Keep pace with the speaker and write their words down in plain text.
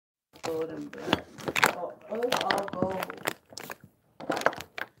gold and black. Oh, it's all gold.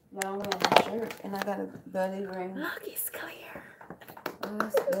 Now I'm wearing a shirt and I got a belly ring. Look, it's clear. Oh,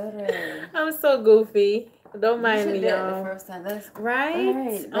 it's better. I'm so goofy. Don't mind me, y'all. The first time. That's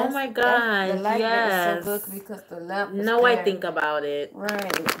right. Oh my God. The light yes. is so good because the lamp. Is now I think about it.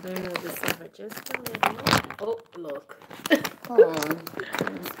 Right. Remove this over just a little. Oh, look. Hold on.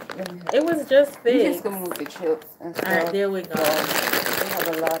 It was just fixed. You just gonna move the chips and stuff. All right, there we go. We have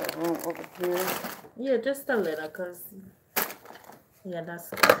a lot of room over here. Yeah, just a little, cause yeah, that's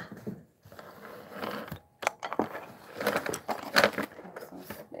good.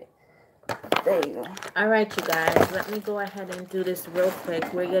 There you go. All right, you guys. Let me go ahead and do this real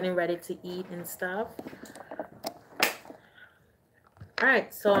quick. We're getting ready to eat and stuff. All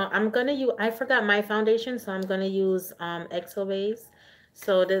right, so I'm gonna use. I forgot my foundation, so I'm gonna use XO Base.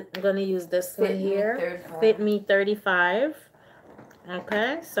 So I'm gonna use this one here. Fit Me 35.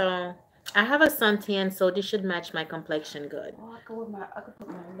 Okay, so I have a suntan, so this should match my complexion good. Oh, I could put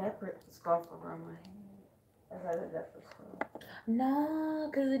my leopard scarf around my head. I got a leopard scarf. No,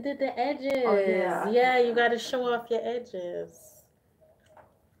 because we did the edges. Oh, yeah. Yeah, you got to show off your edges.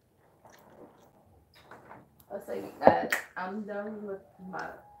 I'll say, guys, I'm done with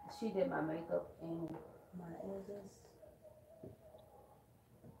she did my makeup and my edges.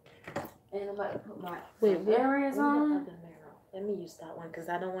 And I'm about to put my earrings on. Let me use that one because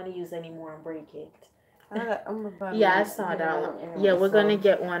I don't want to use any more and break it. Yeah, I saw that one. Yeah, we're going to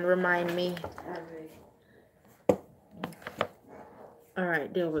get one. Remind me. All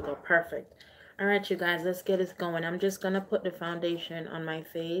right, there we go. Perfect. All right, you guys, let's get this going. I'm just going to put the foundation on my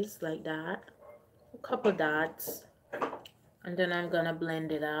face like that. A couple dots. And then I'm going to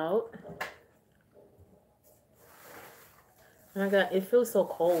blend it out. Oh my God, it feels so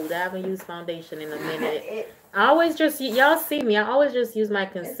cold. I haven't used foundation in a minute. I always just, y'all see me, I always just use my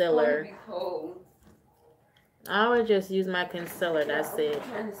concealer. It's gonna be cold. I always just use my concealer, that's it. I'm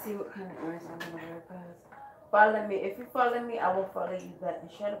trying to see what kind of earrings I'm going to wear, guys. Follow me. If you follow me, I will follow you back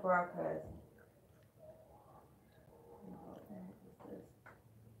and share the broadcast.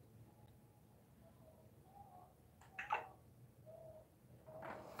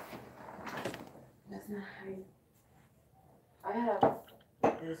 That's not how you... I have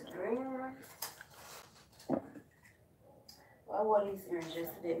this green one. Well, I wore these earrings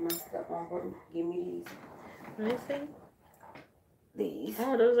yesterday. My stepmom gave me these. Let me see. These.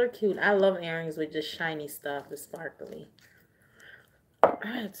 Oh, those are cute. I love earrings with just shiny stuff. It's sparkly.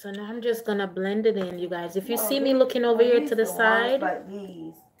 Alright, so now I'm just gonna blend it in, you guys. If you see me looking over here to the side. Like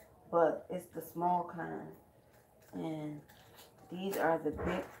these, but it's the small kind. And these are the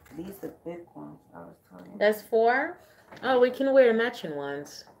big ones I was telling you. That's 4? Oh, we can wear matching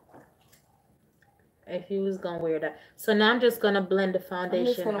ones. If you was gonna wear that. So now I'm just gonna blend the foundation out.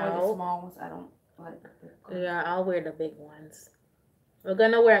 I'm just gonna wear the small ones. I don't like the big ones. Yeah, I'll wear the big ones. We're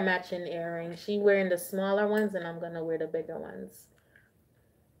gonna wear matching earrings. She wearing the smaller ones and I'm gonna wear the bigger ones.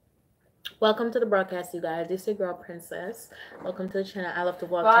 Welcome to the broadcast, you guys. This is your girl, Princess. Welcome to the channel. I love to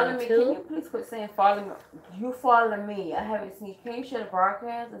vlog. Follow me. Can you please quit saying follow me? You follow me. I haven't seen. Can you share the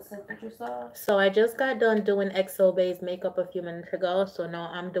broadcast and send pictures of? So I just got done doing XO Base makeup a few minutes ago. So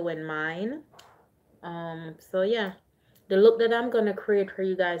now I'm doing mine. So yeah. The look that I'm going to create for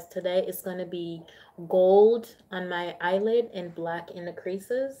you guys today is going to be gold on my eyelid and black in the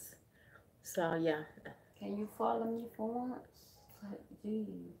creases. So yeah. Can you follow me for once? Jeez.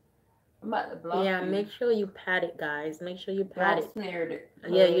 I'm about to block you. Make sure you pat it, guys. Make sure you pat it. Smear it.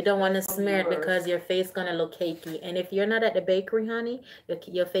 Yeah, you don't want to smear it because your face going to look cakey. And if you're not at the bakery, honey,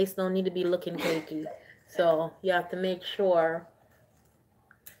 your face don't need to be looking cakey. So you have to make sure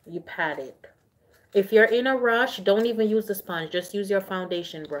you pat it. If you're in a rush, don't even use the sponge. Just use your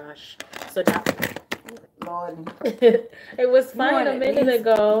foundation brush. So that... Lord. It was fine a minute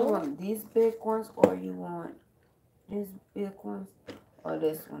ago. You want these big ones or you want these big ones or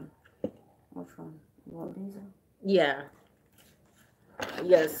this one? Which one? You want these ones? Yeah.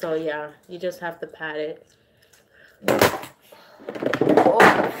 Yes, so yeah. You just have to pat it.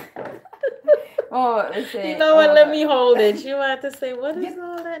 Oh. Oh, you know what? Let me hold it. You have to say, what is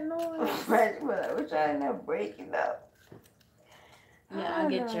all that noise? We're trying to break it up. Yeah, I'll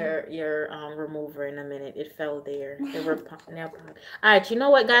get your remover in a minute. It fell there. All right, you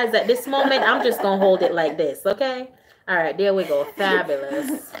know what, guys? At this moment, I'm just gonna hold it like this, okay? All right, there we go.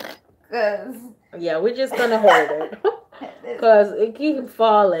 Fabulous. Yeah, we're just gonna hold it because it keeps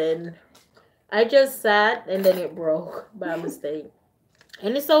falling. I just sat and then it broke by mistake,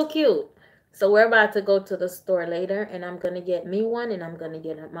 and it's so cute. So we're about to go to the store later, and I'm gonna get me one, and I'm gonna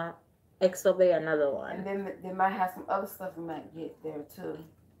get my XO Base another one. And then they might have some other stuff we might get there too.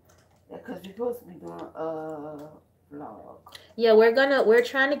 Because we're supposed to be doing a vlog. Yeah, we're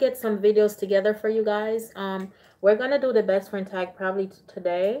trying to get some videos together for you guys. We're gonna do the best friend tag probably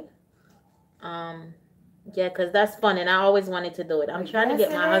today. Yeah, because that's fun, and I always wanted to do it. I'm trying to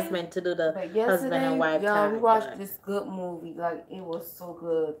get my husband to do the husband and wife y'all, tag. we watched this good movie. Like, it was so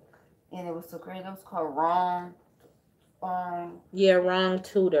good, and it was so great. It was called Wrong. Yeah, Wrong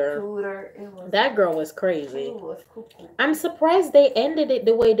Tutor. It was, that girl was crazy. It was cool. I'm surprised they ended it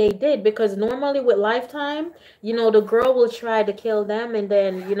the way they did, because normally with Lifetime, you know, the girl will try to kill them, and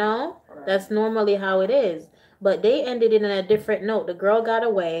then, you know, right. That's normally how it is. But they ended it in a different note. The girl got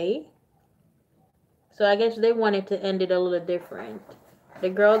away. So I guess they wanted to end it a little different. The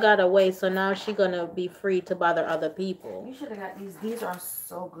girl got away, so now she's gonna be free to bother other people. You should have got these. These are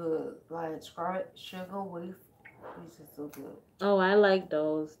so good. Like Scarlet Sugar Wafer. These are so good. Oh, I like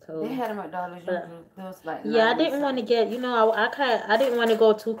those too. They had them at Dollar General. Those like. Yeah, I didn't want to get. You know, I didn't want to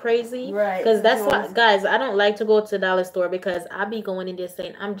go too crazy. Right. Because that's why, guys, I don't like to go to the dollar store, because I be going in there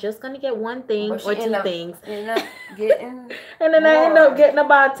saying I'm just gonna get one thing or two things. Getting and then I end up getting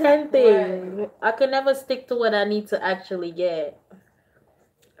about 10 things. Right. I could never stick to what I need to actually get.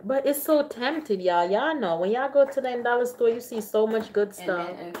 But it's so tempted, y'all. Y'all know when y'all go to the dollar store, you see so much good stuff.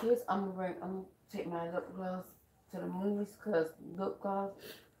 And in case I'm gonna take my lip gloss to the movies, cause lip gloss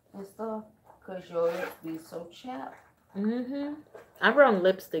and stuff, cause your lips be so chapped. I brought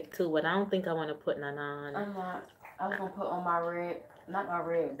lipstick too, but I don't think I want to put none on. I'm not. I was gonna put on my red, not my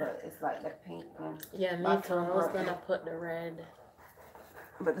red, but it's like the pink one. Yeah, me too. I was gonna put the red.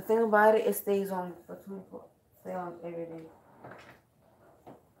 But the thing about it stays on for 24. Stay on every day.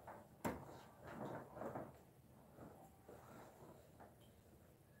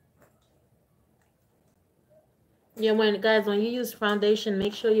 Yeah, when you use foundation,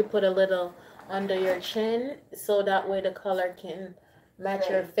 make sure you put a little under your chin, so that way the color can match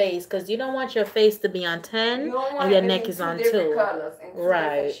your face, because you don't want your face to be on 10 and your neck is on 2. Colors and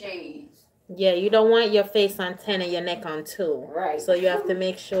right. Shades. Yeah, you don't want your face on 10 and your neck on 2. Right. So you have to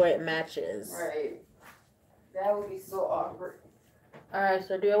make sure it matches. Right. That would be so awkward. All right,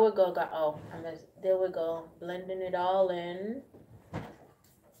 so there we go. There we go. Blending it all in.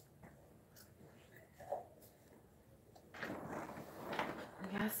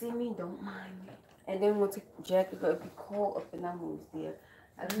 Y'all see me? Don't mind me. And then we'll take the jacket, because it'll be cold up in that room still.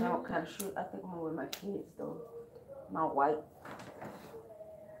 I don't know what kind of shoes. I think I'm gonna wear my kids though. My white.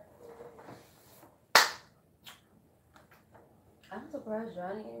 I'm surprised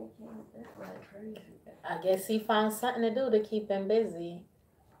Johnny ain't came. That's like crazy. I guess he found something to do to keep him busy.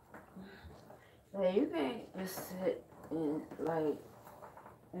 Like, you can't just sit and like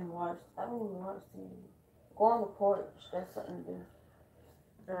and watch. I don't even watch TV. Go on the porch. That's something to do.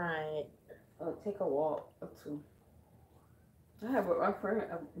 Right. Take a walk or two. I have a friend.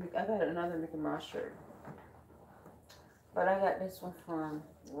 I got another Mickey Mouse shirt, but I got this one from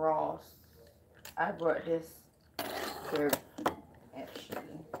Ross. I brought this shirt actually.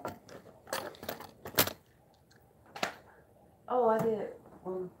 Oh, I did.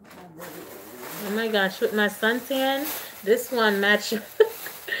 Oh my gosh, with my suntan, this one matches.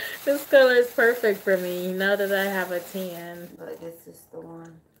 This color is perfect for me now that I have a tan. But this is the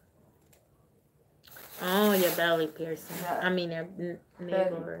one. Oh, your belly piercing. Yeah. I mean, your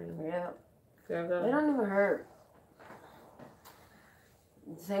navel ring. Yeah. Girl, they don't even hurt.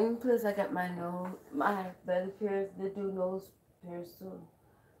 Same place I got my belly pierced. They do nose pierce too.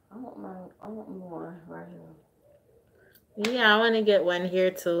 I want me one right here. Yeah, I want to get one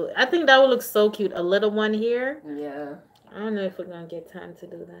here too. I think that would look so cute. A little one here. Yeah. I don't know if we're gonna get time to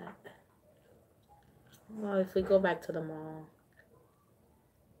do that. Well, if we go back to the mall.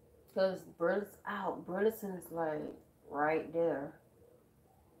 Because Burleson is like right there.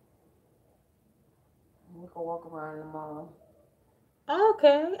 We can walk around the mall. Oh,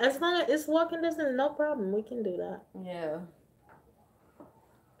 okay. As long as it's walking distance, no problem. We can do that. Yeah.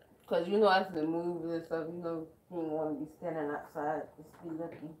 Because, you know, after the movies and stuff, you know, you don't want to be standing outside. Just be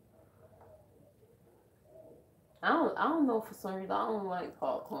looking. I don't know, for some reason, I don't like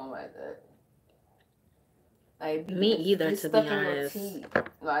popcorn like that. Like, me either, to be honest.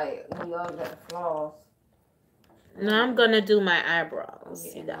 Like, when y'all got the floss. No, I'm going to do my eyebrows.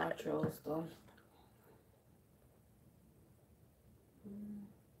 See that? Nachos, though.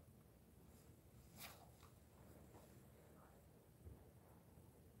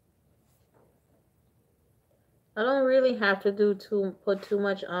 I don't really have to put too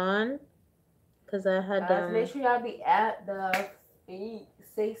much on, because I had make sure y'all be at the speak.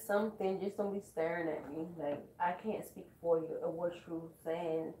 Say something. Just don't be staring at me. Like, I can't speak for you or what you're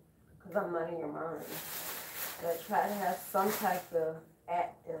saying, because I'm not in your mind. But try to have some type of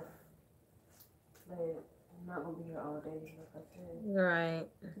active not gonna be here all day, like I said. Right.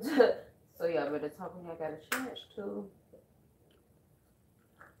 So y'all better talk when y'all got a chance to.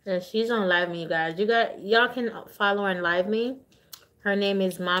 Yeah, she's on Live Me, guys. Y'all can follow her on Live Me. Her name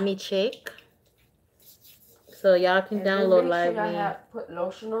is Mommy Chick. So y'all can And then download make sure Live y'all Me. have put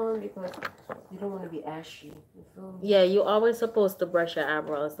lotion on because you don't want to be ashy. You feel me? Yeah, you always supposed to brush your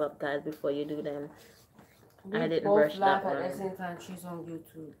eyebrows up, guys, before you do them. We I didn't both brush live that at the one. same time. She's on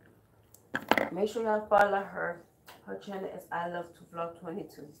YouTube. Make sure y'all follow her. Her channel is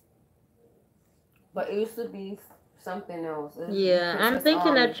ilovetovlog22. But it used to be something else. It used to be Yeah, I'm Princess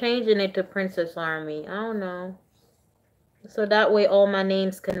thinking Army. of changing it to Princess Army. I don't know. So that way all my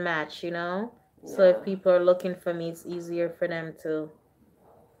names can match, you know? So Yeah. if people are looking for me, it's easier for them to.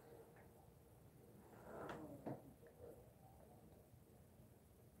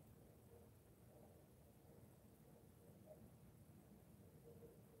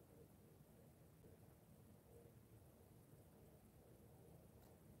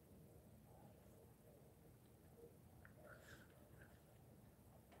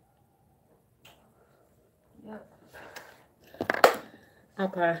 Yep.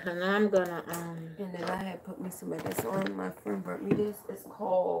 Okay, and now I'm gonna And then I had put me some of this on. My friend brought me this. It's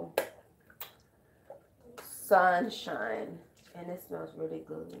called Sunshine. And it smells really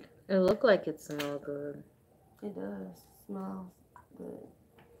good. It look like it smells good. It does. It smells good.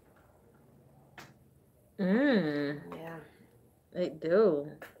 Yeah. It do.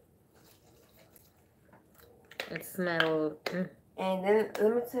 It smells. And then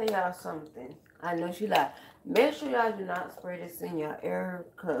let me tell y'all something. I know she like, make sure y'all do not spray this in your air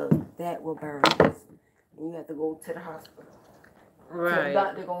because that will burn. And you have to go to the hospital. Right. So the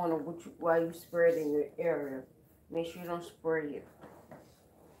doctor going to while you spray it in your area. Make sure you don't spray it.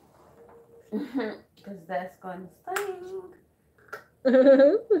 Because that's going to stink.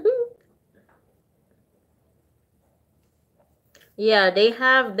 Yeah, they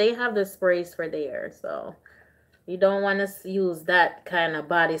have the sprays for there, so you don't want to use that kind of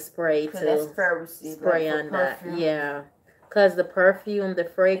body spray to spray on that. Yeah, because the perfume, the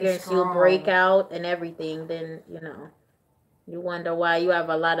fragrance, you'll break out and everything. Then you wonder why you have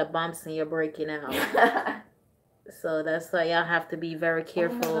a lot of bumps and you're breaking out. So that's why y'all have to be very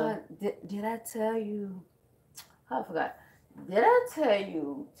careful. Oh my God. Did I tell you? I forgot. Did I tell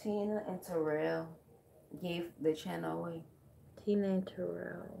you Tina and Terrell gave the channel away? Tina and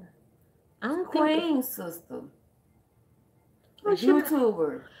Terrell. I don't Queen's sister. A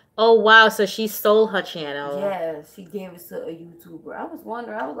YouTuber. Oh wow, so she stole her channel. Yeah, she gave it to a YouTuber. I was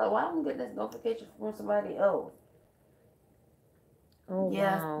wondering, I was like, why don't I get this notification from somebody else? Oh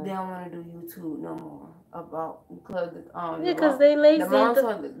wow. They don't want to do YouTube no more because because they lazy. The moms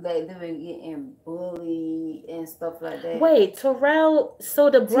they were getting bullied and stuff like that. Wait, Terrell, so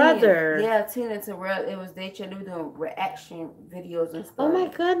the brother. Tina and Terrell, it was their channel. They were doing reaction videos and stuff. Oh my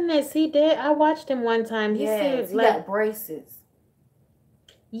goodness, he did. I watched him one time. He got braces.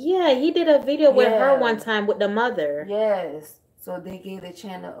 Yeah, he did a video with her one time with the mother. Yes. So they gave the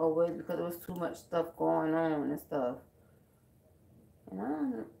channel away because there was too much stuff going on and stuff.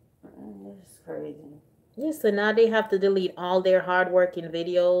 And it's crazy. Yeah, so now they have to delete all their hard-working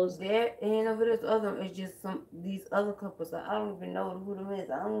videos. There ain't no videos of them. It's just these other couples. I don't even know who them is.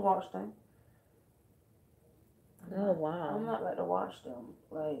 I don't watch them. Oh, wow. I'm not like to watch them.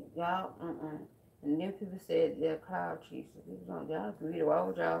 Like, y'all, And then people said they're cloud chiefs. Y'all agree. Why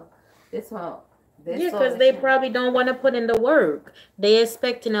would y'all? Yeah, because they probably don't want to put in the work. They're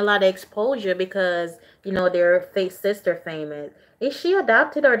expecting a lot of exposure because, their sister famous. Is she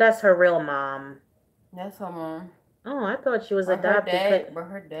adopted or that's her real mom? That's her mom. Oh, I thought she was adopted.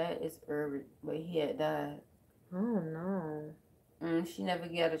 Her dad is Irvin, but he had died. Oh, no. She never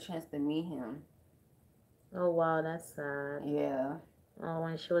got a chance to meet him. Oh, wow, that's sad. Yeah. Oh,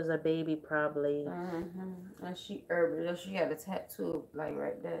 when she was a baby, probably. And she Irvin. She had a tattoo, like,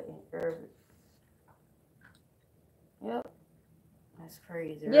 right there in Irvin. Yep. That's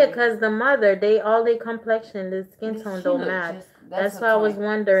crazy. Yeah, because the mother, all their complexion, the skin tone don't match. That's why I was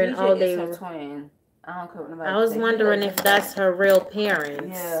wondering all they. Her twin. I don't care what nobody I was wondering if that's her real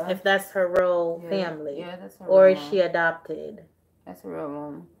parents. Yeah. If that's her real family. Yeah, that's her or real is mom. she adopted? That's her real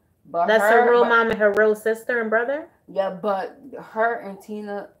mom. But that's her real mom and her real sister and brother? Yeah, but her and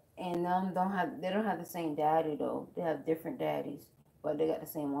Tina and them don't have the same daddy though. They have different daddies, but they got the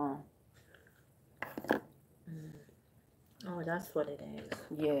same mom. Oh, that's what it is.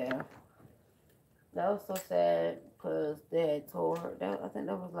 Yeah. That was so sad because they had told her I think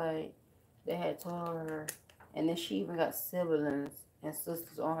that was like they had told her, and then she even got siblings and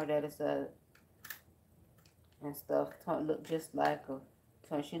sisters on her daddy's side and stuff. Looked just like her.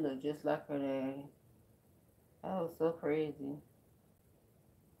 So she looked just like her daddy. That was so crazy.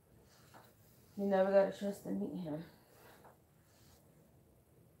 You never got a chance to meet him.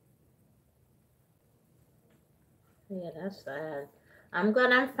 Yeah, that's sad. I'm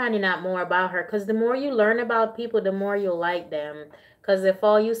glad I'm finding out more about her because the more you learn about people, the more you like them. Because if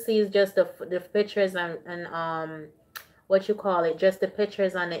all you see is just the pictures and what you call it, just the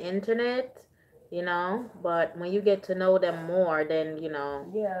pictures on the internet, you know. But when you get to know them more, then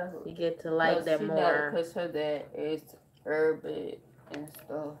Yeah, you get to like them more. Because her dad is urban and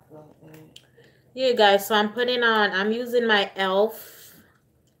stuff like that. Yeah, guys. So I'm using my Elf.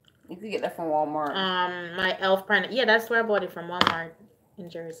 You could get that from Walmart. My Elf primer. Yeah, that's where I bought it from, Walmart in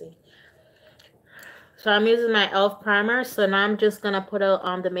Jersey. So I'm using my Elf primer. So now I'm just gonna put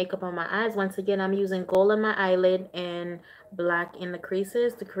the makeup on my eyes. Once again, I'm using gold on my eyelid and black in the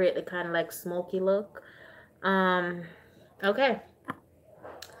creases to create the kind of like smoky look. Okay.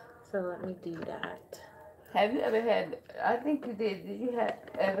 So let me do that. Have you ever had? I think you did. Did you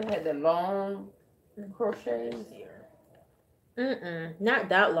ever had the long crochets? Not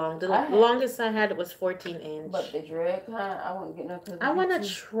that long. The longest I had was 14-inch. But the dread kind, I wouldn't get no. I want to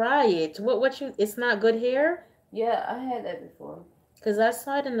try it. It's not good hair? Yeah, I had that before. Because I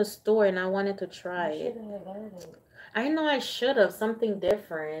saw it in the store and I wanted to try it. I know I should have. Something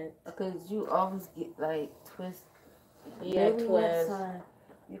different. Because you always get like twist. Yeah, twist.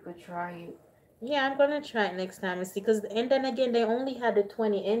 You could try it. Yeah, I'm going to try it next time and see. And then again, they only had the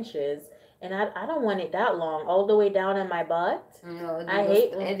 20 inches. And I don't want it that long, all the way down in my butt. No, I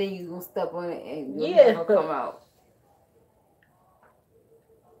hate and then you gonna step on it and it'll come out.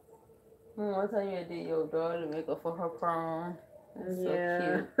 One time you did your daughter makeup for her prom. That's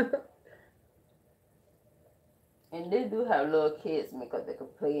so cute. And they do have little kids makeup they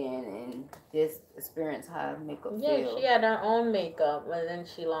could play in and just experience how makeup feels. Yeah, she had her own makeup, but then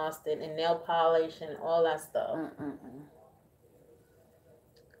she lost it, and nail polish and all that stuff.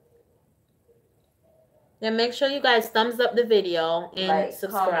 Yeah, make sure you guys thumbs up the video and like,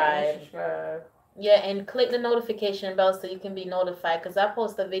 subscribe. Yeah, and click the notification bell so you can be notified because I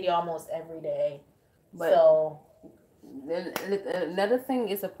post a video almost every day. Then another thing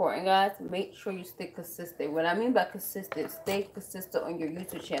is important, guys. Make sure you stay consistent. What I mean by consistent, stay consistent on your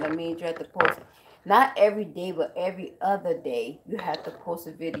YouTube channel. I mean you have to post not every day, but every other day. You have to post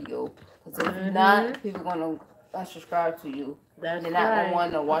a video because if not, people are gonna unsubscribe to you. They're not gonna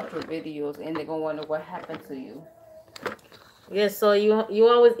want to watch your videos, and they're gonna wonder what happened to you. Yeah, so you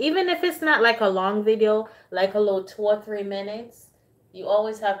always, even if it's not like a long video, like a little 2 or 3 minutes, you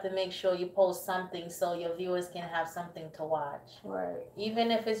always have to make sure you post something so your viewers can have something to watch. Right.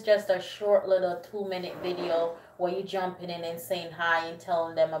 Even if it's just a short little 2-minute video where you jumping in and saying hi and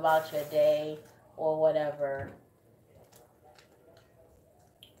telling them about your day or whatever.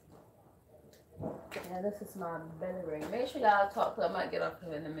 Yeah, this is my belly ring. Make sure y'all talk, because I might get off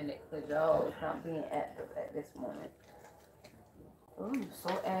here in a minute because y'all is not being active at this moment. Oh, I'm so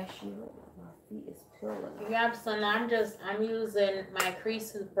ashy. My feet is peeling. Yeah, so now I'm using my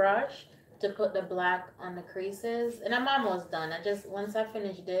creases brush to put the black on the creases. And I'm almost done. Once I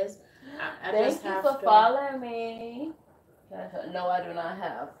finish this, I just have to... Thank you for following me. No, I do not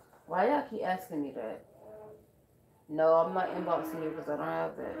have. Why y'all keep asking me that? No, I'm not inboxing you because I don't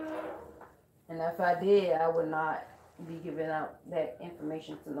have that. And if I did, I would not be giving out that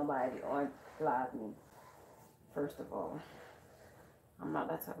information to nobody or live me. First of all, I'm not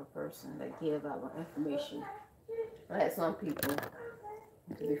that type of person that give out information. Like some people,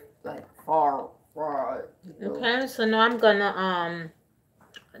 be like far people. Okay, so now I'm gonna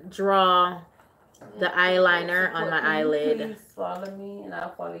draw the eyeliner on my eyelid. Please follow me, and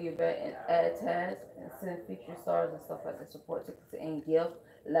I'll follow you back and add tags and send feature stars and stuff like that. Support tickets and gift.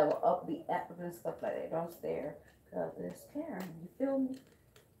 Level up, be active and stuff like that. Don't stare, cause it's Karen. You feel me?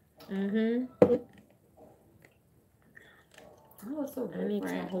 Oh, so good, I need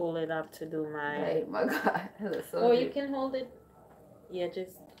to hold it up to do my. Oh my God, that looks so good. You can hold it. Yeah,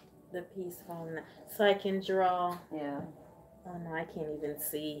 just the piece from that, so I can draw. Yeah. Oh no, I can't even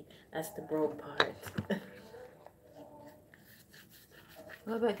see. That's the broke part.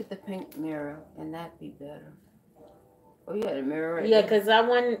 What about get the pink mirror and that be better? Oh, you had a mirror right Yeah, because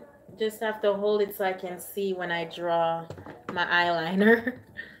I just have to hold it so I can see when I draw my eyeliner.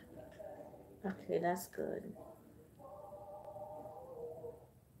 Okay, that's good.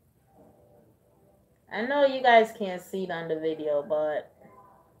 I know you guys can't see it on the video, but...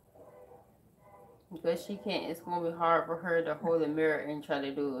 Because she can't, it's going to be hard for her to hold the mirror and try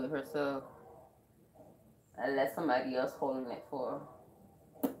to do it herself. Unless somebody else holding it for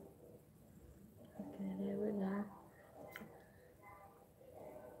her. Okay, there we go.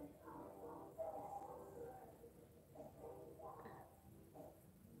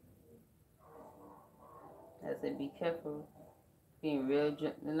 said, be careful being real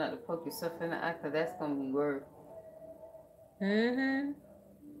gentle, not to poke yourself in the eye, because that's going to be worse. I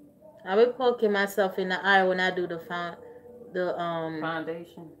be poking myself in the eye when I do the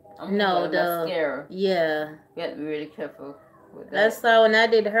foundation. No, the mascara. Yeah. You have to be really careful with that. That's why when I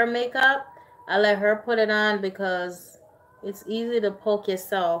did her makeup, I let her put it on because it's easy to poke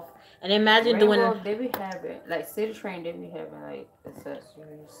yourself. And imagine Rainbow, they be having, like City Train, they be having like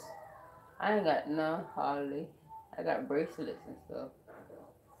accessories. I ain't got none, hardly. I got bracelets and stuff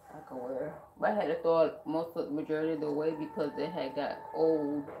I can wear. But I had to throw most of the majority of the way because they had got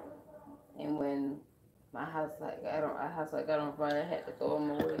old. And when my house got on fire, I had to throw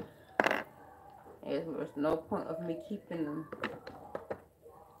them away. There was no point of me keeping them.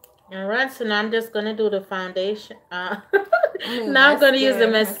 Alright, so now I'm just gonna do the foundation. Now I'm gonna use the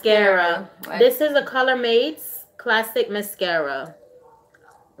mascara. This is a Color Mates Classic Mascara.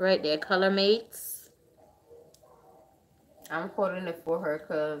 Right there, Color Mates. I'm putting it for her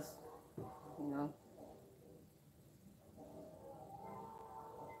because, you know,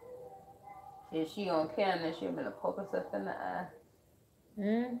 if she on camera, she'll be poke herself in the eye.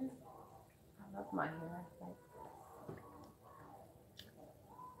 I love my hair.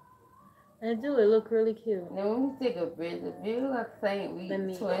 I do. It look really cute. Now when we take a video, you look think we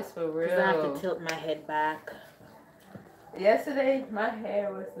twist for real. I have to tilt my head back. Yesterday, my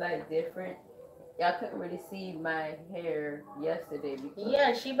hair was like different. Y'all couldn't really see my hair yesterday.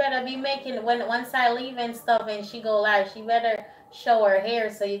 Yeah, she better be making once I leave and stuff, and she go live. She better show her hair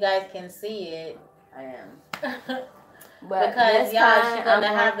so you guys can see it. I am. But because y'all, she gonna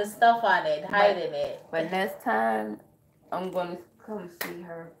have the stuff on it, hiding it. But next time, I'm gonna come see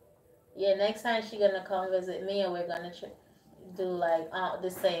her. Yeah, next time she gonna come visit me, and we're gonna do like the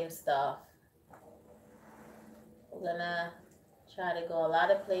same stuff. We're gonna try to go a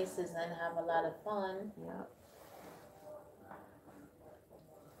lot of places and have a lot of fun. Yep.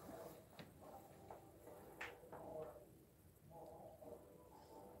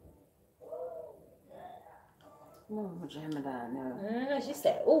 I'm jamming down now. She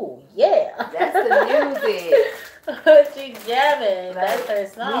said, "Ooh, yeah." That's the music. She jamming. That's her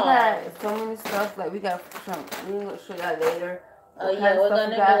song. We got so many stuff. Like we got some. We're gonna show y'all later. Oh yeah, we're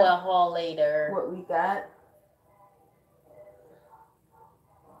gonna do a haul later. What we got.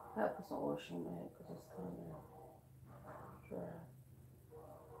 I put some oil in my head because it's kind of dry.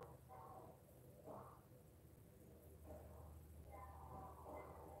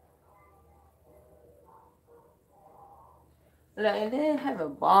 Like, and then have a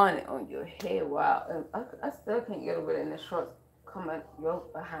bonnet on your head. Wow, I still can't get over it in the shorts coming your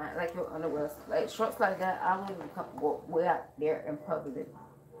behind, like your underwear. Like shorts like that, I won't even go way out there in public.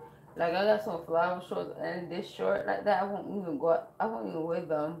 Like I got some flower shorts and this short like that, I won't even wear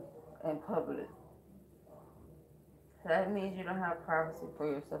them in public. That means you don't have privacy for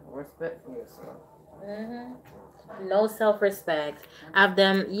yourself or respect for yourself. No self-respect. Of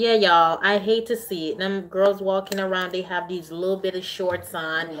them, yeah, y'all. I hate to see it. Them girls walking around, they have these little bit of shorts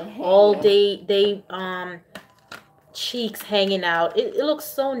on, all day. They cheeks hanging out. It looks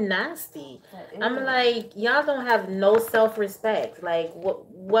so nasty. I'm like, y'all don't have no self-respect. Like,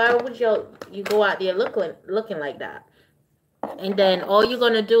 why would you go out there looking like that? And then all you're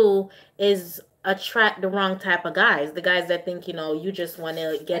gonna do is attract the wrong type of guys. The guys that think, you just want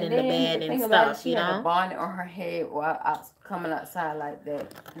to get in the bed and stuff, she had a bonnet on her head while coming outside like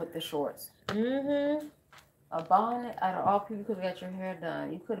that with the shorts. A bonnet, out of all people, could have got your hair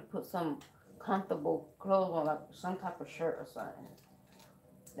done. You could have put some comfortable clothes on, like some type of shirt or something,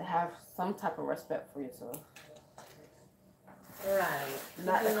 to have some type of respect for yourself. Right.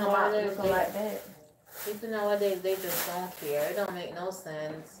 Not to come out looking like that. People nowadays, they just don't care. It don't make no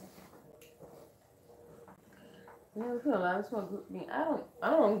sense. Yeah, I feel like I just want group being. I don't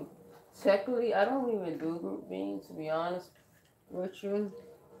even do group being, to be honest with you,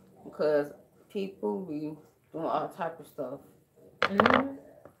 because people be doing all type of stuff.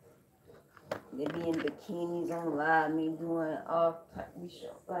 They be in bikinis on live, me doing all type of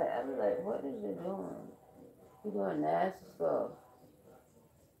shit. Like, I be like, what is you doing? You doing nasty stuff.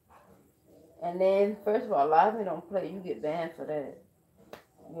 And then, first of all, live me don't play. You get banned for that.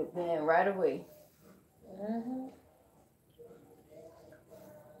 You get banned right away.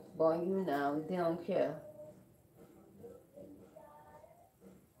 Boy, you know, they don't care.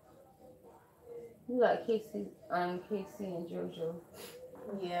 You like Casey and JoJo.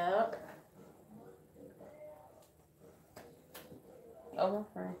 Yep. Oh, my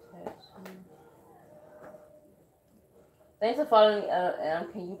friend text me. Thanks for following me.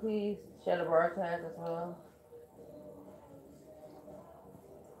 Can you please share the broadcast as well?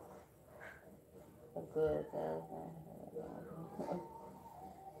 good.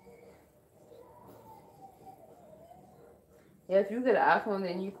 Yeah, if you get an iPhone,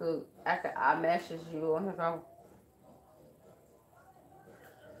 then you could, I message you on his phone.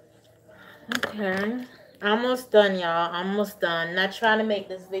 Okay. Almost done, y'all. Almost done. Not trying to make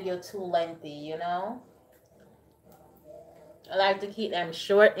this video too lengthy, you know? I like to keep them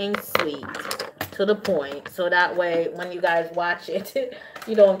short and sweet, to the point, so that way when you guys watch it,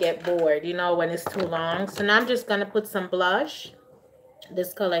 you don't get bored, you know, when it's too long. So now I'm just going to put some blush.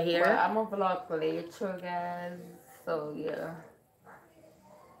 This color here. Well, I'm a vlog later, guys. So, yeah.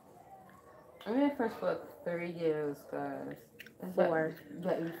 I've been friends for 3 years, guys. 4.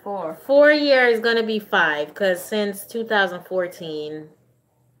 Got me 4. 4 years gonna be 5, because since 2014.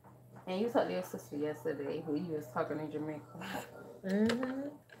 And you talked to your sister yesterday, who you was talking in Jamaica. Mm-hmm.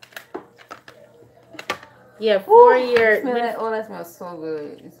 Yeah, 4 years. Oh, that smells so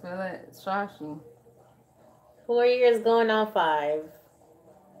good. You smell that? Shashi. 4 years going on 5.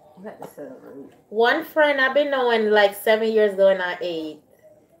 You got to celebrate. One friend I've been knowing like 7 years going on 8.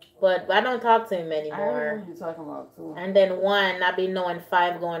 But I don't talk to him anymore. I remember you talking about too. And then one I've been knowing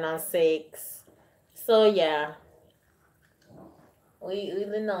 5 going on 6. So yeah. We've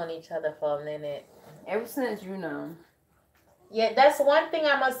been knowing each other for a minute. Ever since you know. Yeah, that's one thing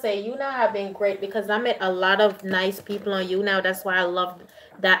I must say. You now have been great because I met a lot of nice people on you now. That's why I love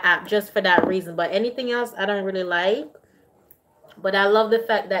that app just for that reason. But anything else I don't really like. But I love the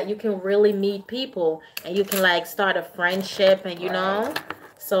fact that you can really meet people and you can like start a friendship and you know.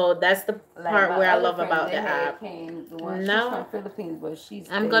 So that's the part where I love about the app. No, she's from Philippines, but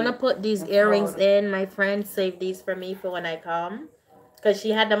I'm gonna put these earrings in. My friend saved these for me for when I come. Because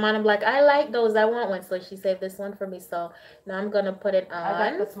she had them on. I'm like, I like those. I want one. So she saved this one for me. So now I'm going to put it on. I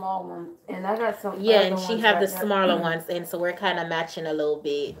got the small one. And I got some. Yeah, and she have the smaller ones in. So we're kind of matching a little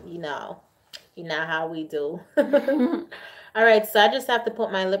bit. You know how we do. All right. So I just have to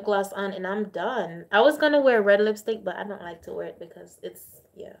put my lip gloss on and I'm done. I was going to wear red lipstick, but I don't like to wear it because it's,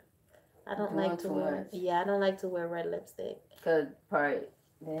 yeah. I don't like to wear. Yeah, I don't like to wear red lipstick. Because probably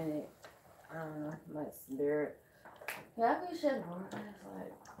then it, I don't know, my spirit. Yeah, I think she's working. It's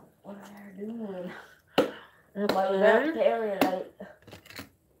like, what are you doing? Okay. Like that area, like,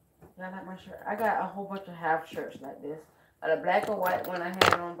 I like my shirt. I got a whole bunch of half shirts like this. A black and white one I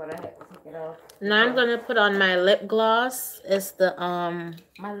had on, but I had to take it off. Now I'm gonna put on my lip gloss. It's the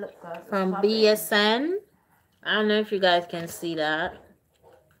my lip gloss from BSN. I don't know if you guys can see that.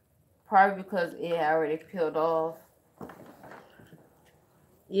 Probably because it already peeled off.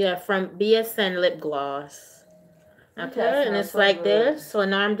 Yeah, from BSN lip gloss. Okay, and it's like this. So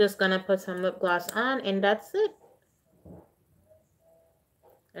now I'm just going to put some lip gloss on, and that's it.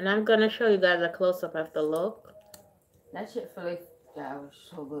 And I'm going to show you guys a close-up of the look. That shit for like, yeah, it was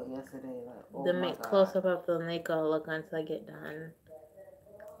so good yesterday. Like, oh the close-up of the makeup look until I get done.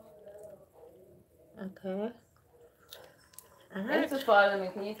 Okay. All right. Thanks for following me.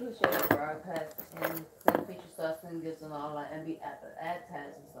 Can you please share the broadcast and send feature stuff and gifts and all that and be at the ad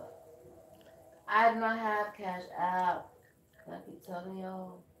tags and stuff? I do not have cash out. I keep telling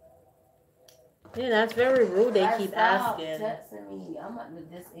y'all. Yeah, that's very rude. They keep asking. Texting me. I'm about to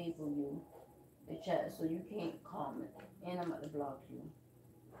disable you. The chat so you can't comment. And I'm about to block you.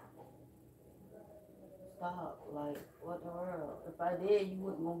 Stop. Like, what the world? If I did, you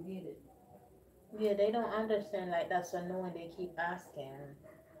wouldn't gonna get it. Yeah, they don't understand. Like, that's annoying. They keep asking.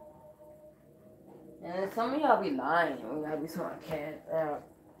 And some of y'all be lying. Y'all be so cash out.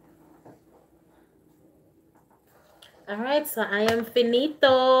 Alright, so I am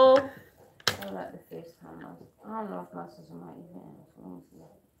finito. I like the FaceTime. I don't know if my sister might even answer. Let me see.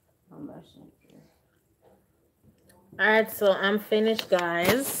 I'm messaging. Alright, so I'm finished,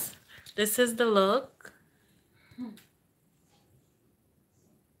 guys. This is the look.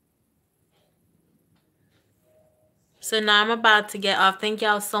 So now I'm about to get off. Thank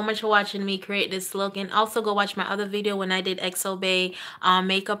y'all so much for watching me create this look. And also go watch my other video when I did XO Bay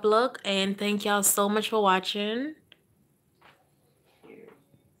makeup look. And thank y'all so much for watching.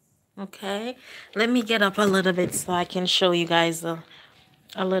 Okay, let me get up a little bit so I can show you guys a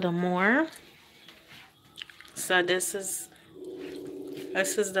little more. So this is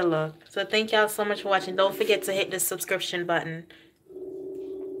the look. So thank y'all so much for watching. Don't forget to hit the subscription button.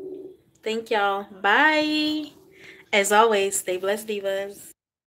 Thank y'all. Bye. As always, stay blessed, divas.